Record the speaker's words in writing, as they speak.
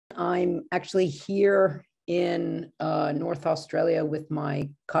I'm actually here in North Australia with my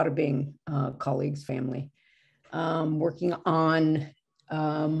Karabing colleagues' family, working on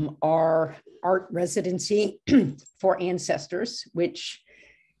our art residency for ancestors, which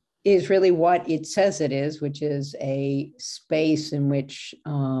is really what it says it is, which is a space in which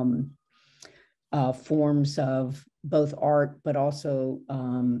forms of both art, but also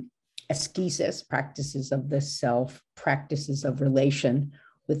ascesis, practices of the self, practices of relation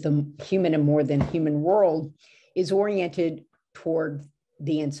with the human and more than human world, is oriented toward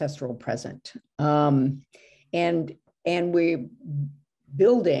the ancestral present. And we're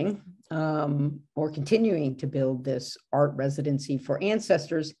building or continuing to build this art residency for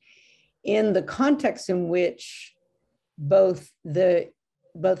ancestors in the context in which both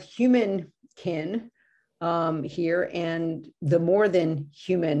human kin here and the more than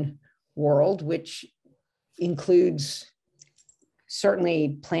human world, which includes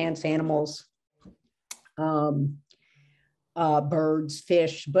certainly plants, animals, birds,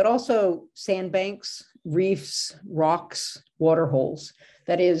 fish, but also sandbanks, reefs, rocks, water holes.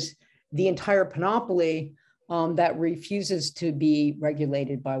 That is the entire panoply that refuses to be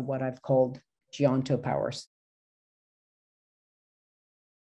regulated by what I've called geontopowers.